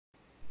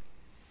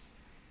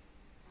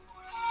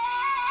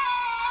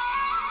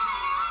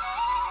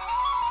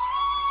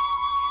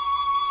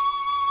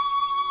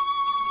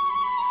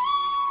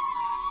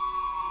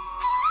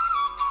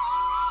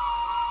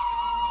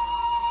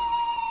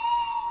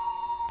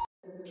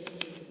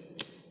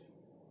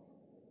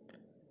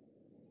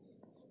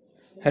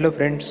Hello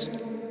friends,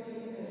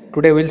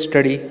 today we'll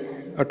study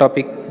a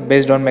topic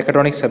based on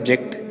mechatronics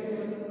subject.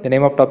 The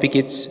name of topic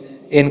is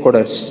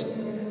encoders,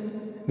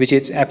 which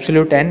is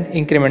absolute and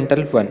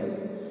incremental one.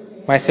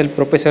 Myself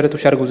Professor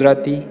Tushar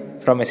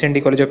Gujrati from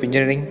SND College of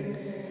Engineering,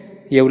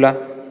 Yeola.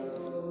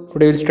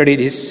 Today we'll study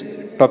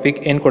this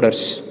topic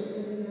encoders.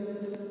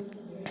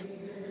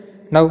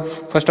 Now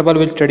first of all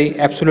we'll study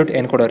absolute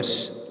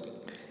encoders.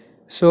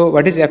 So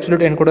what is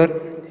absolute encoder?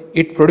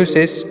 It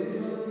produces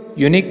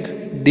unique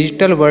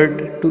digital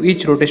word to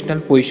each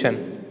rotational position.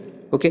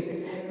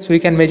 Okay, so we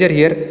can measure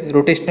here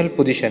rotational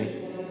position.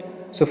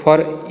 So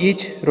for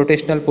each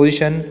rotational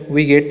position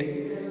we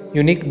get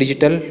unique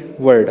digital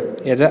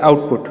word as an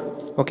output.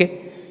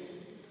 Okay,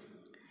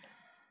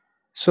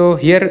 so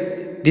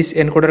here this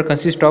encoder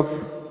consists of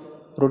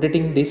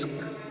rotating disc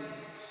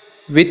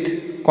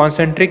with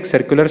concentric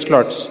circular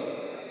slots.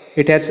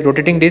 It has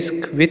rotating disc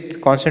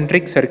with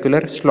concentric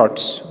circular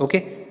slots.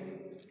 Okay,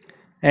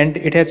 and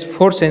it has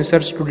 4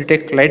 sensors to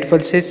detect light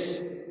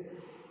pulses,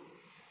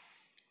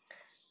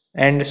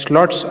 and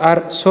slots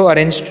are so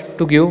arranged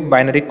to give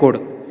binary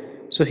code.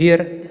 So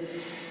here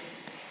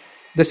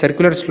the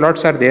circular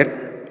slots are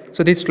there.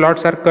 So these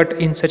slots are cut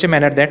in such a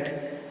manner that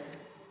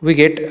we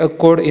get a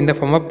code in the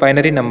form of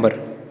binary number.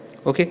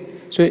 Okay,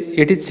 so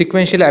it is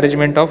sequential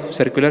arrangement of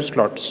circular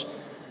slots.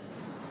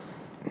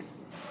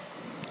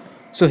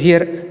 So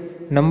here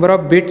number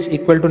of bits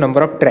equal to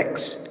number of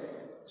tracks.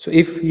 So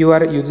if you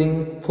are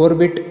using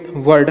 4-bit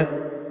word,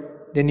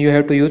 then you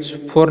have to use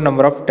 4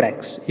 number of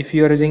tracks. If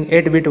you are using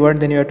 8-bit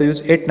word, then you have to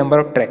use 8 number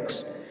of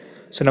tracks.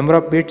 So number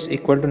of bits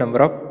equal to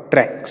number of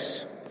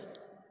tracks.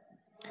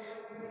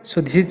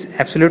 So this is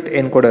absolute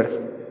encoder.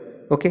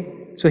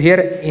 Okay, so here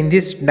in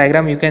this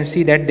diagram you can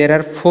see that there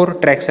are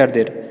 4 tracks are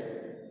there,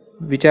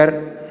 which are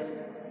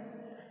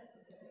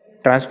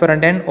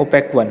transparent and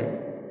opaque one.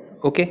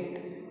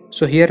 Okay,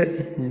 so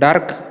here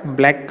dark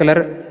black color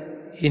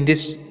in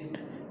this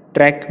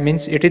track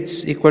means it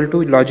is equal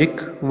to logic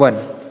 1.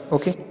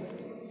 Okay,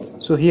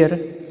 so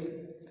here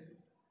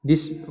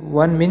this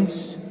 1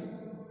 means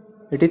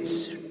it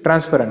is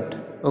transparent.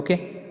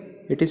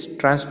 Okay, it is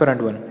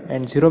transparent one,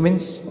 and 0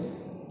 means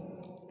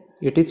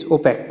it is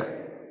opaque.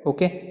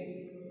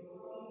 Okay,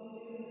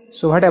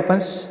 so what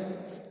happens?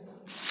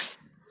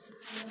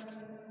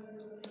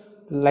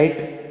 Light,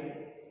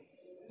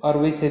 or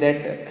we say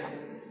that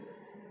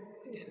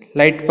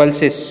light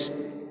pulses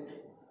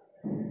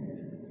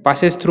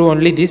passes through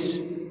only this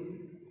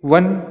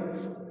one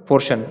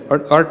portion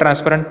or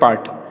transparent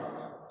part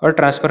or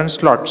transparent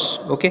slots.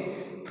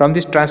 Okay, from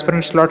these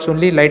transparent slots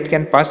only light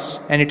can pass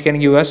and it can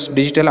give us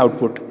digital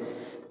output.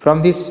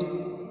 From this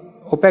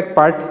opaque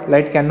part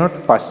light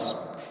cannot pass.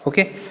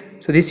 Okay,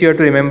 so this you have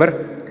to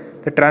remember.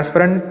 The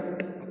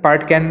transparent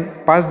part can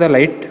pass the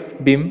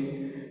light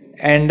beam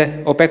and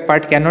opaque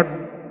part cannot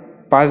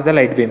pass the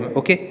light beam.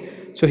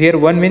 Okay, so here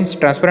 1 means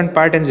transparent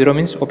part and 0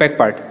 means opaque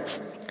part.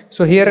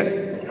 So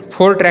here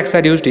 4 tracks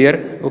are used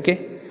here.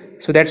 Okay,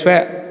 so that's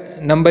why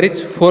number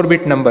is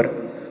 4-bit number.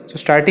 So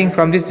starting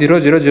from this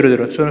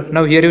 0000. So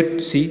now here you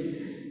see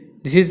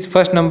this is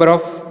first number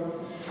of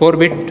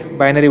 4-bit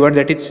binary word,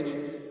 that is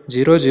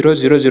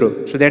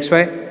 0000. So that's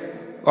why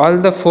all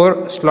the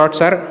 4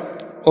 slots are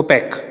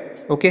opaque.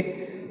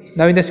 Okay,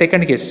 now in the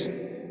second case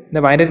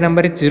the binary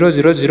number is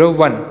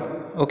 0001.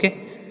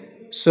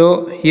 Okay,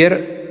 so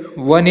here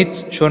 1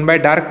 is shown by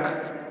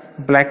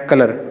dark black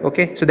color.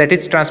 Okay, so that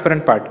is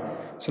transparent part.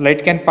 So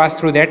light can pass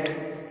through that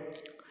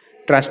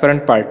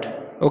transparent part.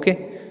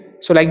 Okay,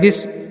 so like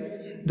this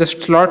the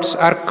slots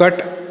are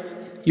cut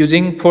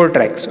using 4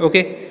 tracks.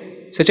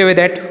 Okay, such a way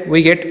that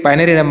we get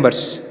binary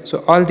numbers.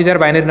 So all these are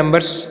binary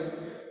numbers.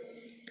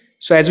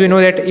 So as we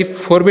know that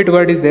if 4-bit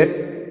word is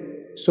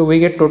there, so we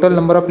get total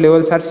number of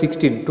levels are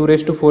 16. 2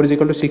 raised to 4 is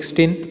equal to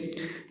 16.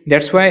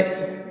 That's why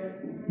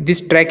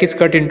this track is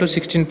cut into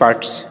 16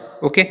 parts.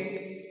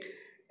 Okay,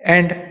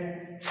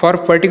 and for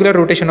particular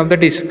rotation of the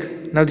disk,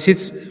 now this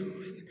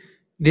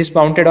is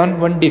mounted on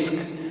one disk.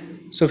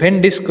 So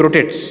when disk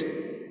rotates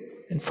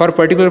for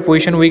particular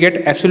position we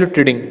get absolute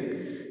reading.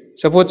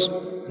 Suppose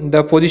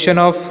the position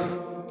of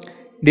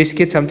disk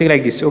is something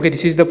like this. Okay,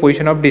 this is the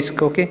position of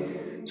disk. Okay,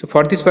 so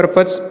for this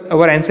purpose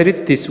our answer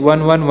is this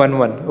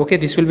 1111. Okay,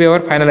 this will be our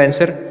final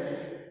answer.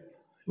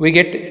 We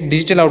get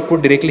digital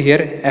output directly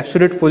here.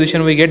 Absolute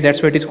position we get,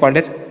 that's why it is called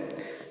as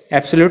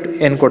absolute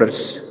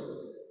encoders.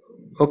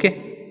 Okay,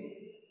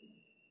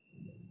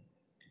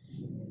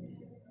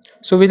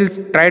 so we'll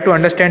try to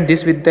understand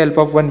this with the help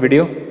of one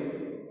video.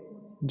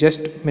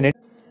 Just a minute.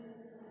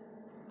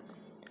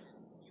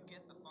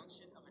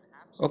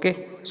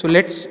 Okay, so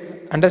let's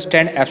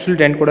understand absolute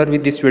encoder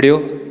with this video.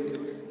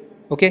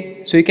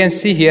 Okay, so you can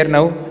see here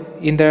now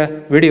in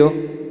the video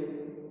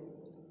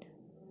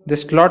the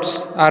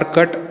slots are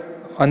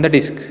cut on the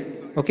disk.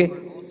 Okay,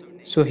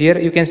 so here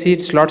you can see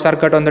slots are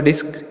cut on the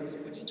disk.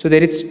 So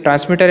there is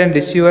transmitter and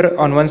receiver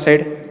on one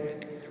side.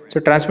 So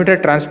transmitter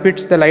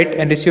transmits the light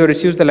and receiver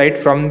receives the light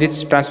from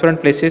these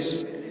transparent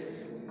places,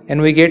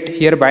 and we get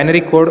here binary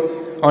code.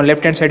 On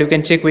left hand side you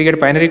can check, we get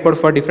binary code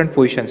for different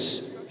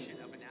positions.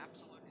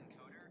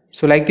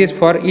 So like this,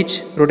 for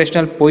each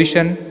rotational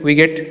position we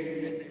get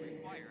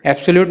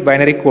absolute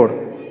binary code.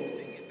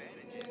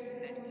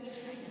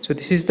 So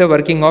this is the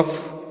working of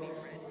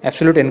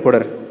absolute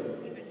encoder.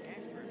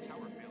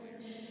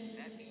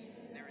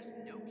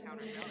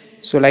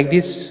 So like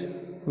this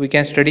we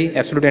can study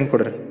absolute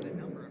encoder.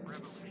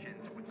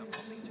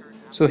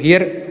 So here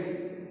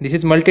this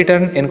is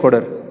multi-turn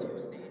encoder.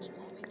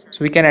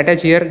 So we can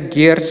attach here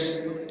gears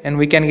and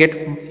we can get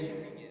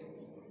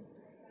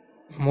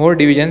more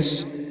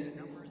divisions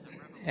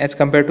as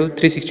compared to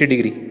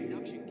 360-degree.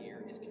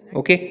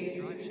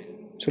 Okay.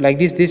 So like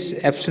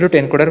this absolute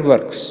encoder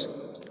works.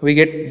 We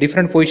get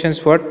different positions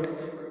for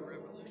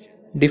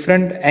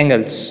different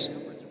angles.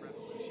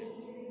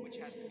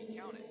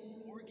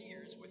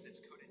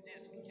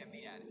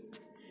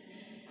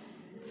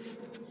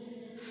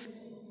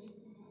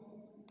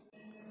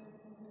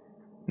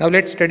 Now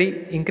let's study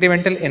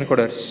incremental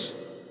encoders.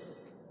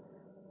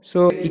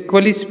 So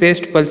equally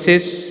spaced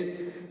pulses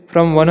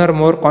from one or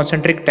more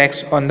concentric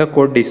tracks on the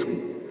code disk.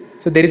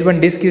 So there is one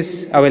disk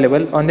is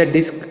available. On that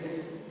disk,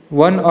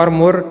 one or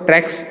more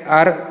tracks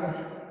are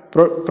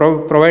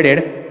provided,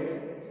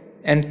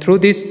 and through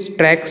these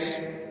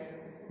tracks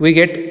we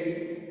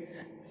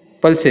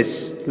get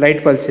pulses,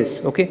 light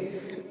pulses. Okay.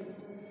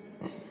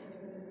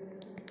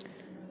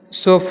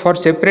 So for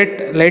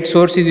separate light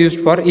source is used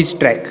for each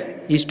track.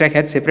 Each track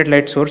has separate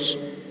light source.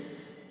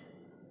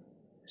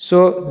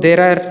 So there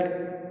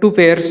are two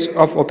pairs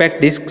of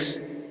opaque disks.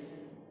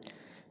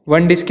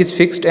 One disk is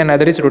fixed and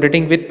other is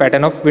rotating with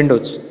pattern of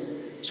windows.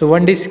 So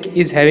one disk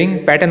is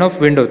having pattern of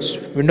windows.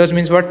 Windows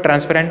means what?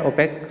 Transparent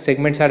opaque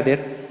segments are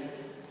there.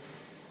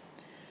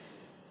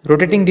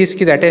 Rotating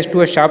disk is attached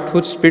to a shaft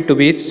whose speed to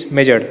be is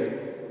measured.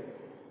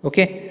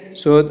 Okay.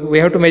 So we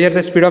have to measure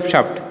the speed of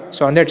shaft.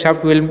 So on that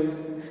shaft we will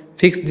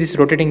fix this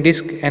rotating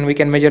disk and we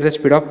can measure the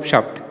speed of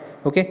shaft.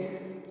 Okay.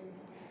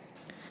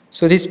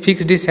 So this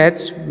fixed disk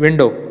has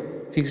window.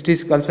 Fixed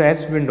disk also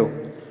has window.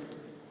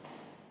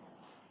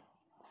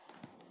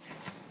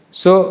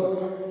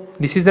 So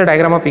this is the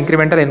diagram of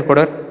incremental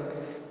encoder.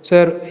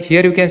 So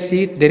here you can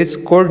see there is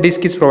code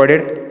disk is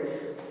provided.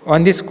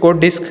 On this code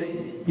disk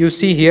you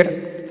see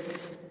here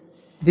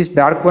this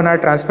dark one are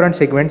transparent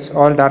segments,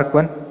 all dark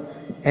one,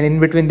 and in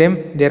between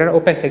them there are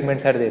opaque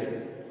segments are there.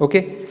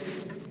 Okay.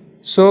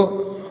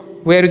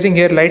 So we are using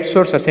here light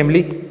source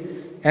assembly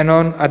and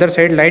on other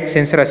side light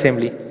sensor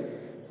assembly.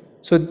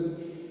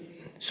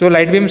 So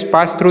light beams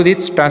pass through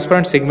these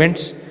transparent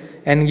segments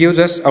and gives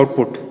us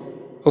output.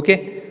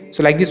 Okay.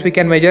 So like this we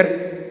can measure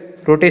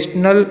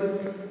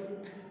rotational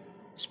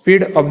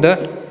speed of the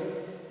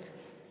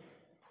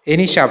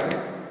any shaft.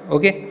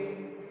 Okay.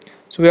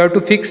 So we have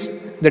to fix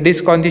the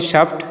disk on this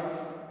shaft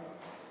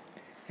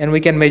and we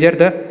can measure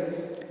the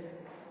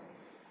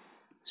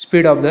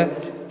speed of the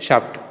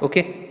shaft.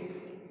 Okay.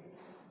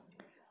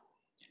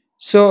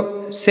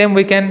 So same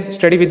we can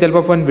study with the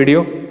help of one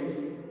video.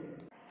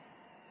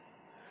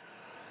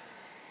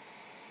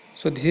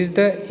 So this is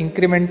the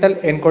incremental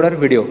encoder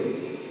video.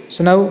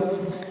 So now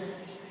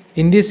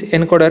in this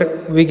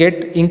encoder we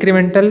get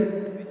incremental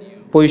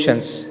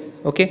positions.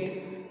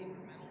 Okay.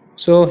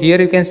 So here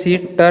you can see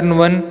turn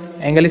 1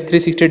 angle is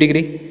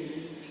 360-degree.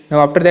 Now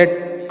after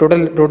that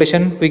total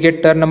rotation we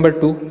get turn number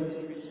 2.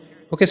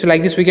 Okay. So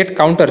like this we get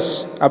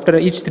counters after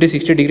each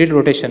 360-degree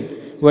rotation,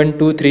 1,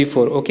 2, 3,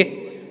 4. Okay.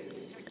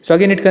 So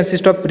again it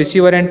consists of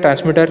receiver and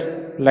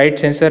transmitter, light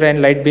sensor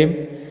and light beam.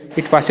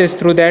 It passes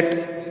through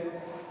that.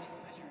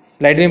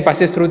 Light beam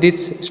passes through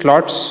these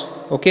slots.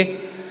 Okay.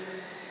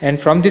 And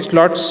from these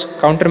slots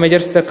counter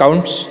measures the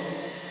counts.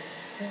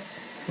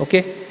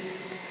 Okay.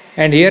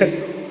 And here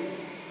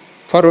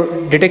for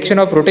detection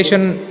of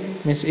rotation,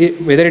 means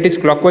whether it is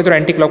clockwise or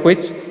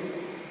anti-clockwise,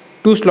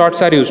 two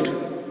slots are used.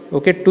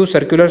 Okay. Two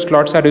circular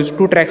slots are used,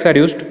 two tracks are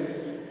used,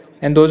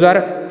 and those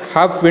are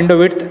half window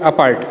width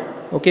apart.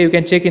 Okay. You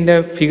can check in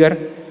the figure.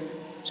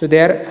 So they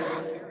are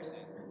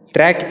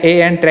track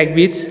A and track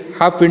B is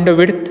half window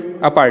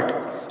width apart.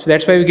 So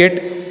that's why we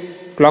get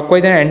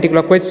clockwise and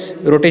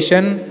anti-clockwise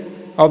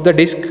rotation of the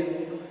disk.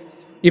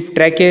 If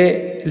track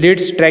A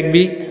leads track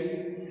B,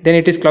 then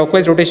it is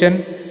clockwise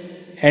rotation,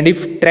 and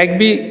if track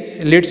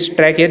B leads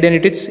track A, then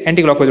it is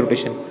anti-clockwise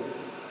rotation.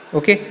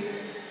 Okay.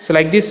 So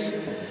like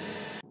this.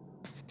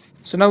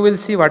 So now we'll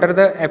see what are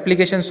the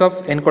applications of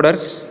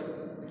encoders.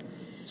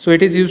 So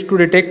it is used to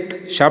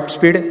detect shaft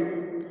speed.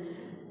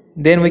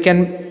 Then we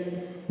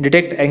can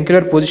detect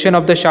angular position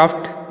of the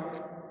shaft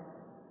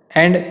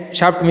and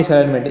shaft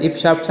misalignment. If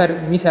shafts are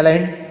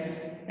misaligned,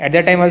 at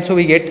that time also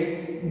we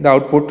get the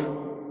output.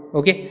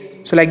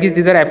 Okay. So like this,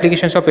 these are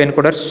applications of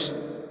encoders.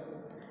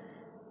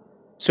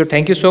 So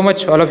thank you so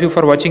much all of you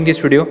for watching this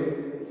video.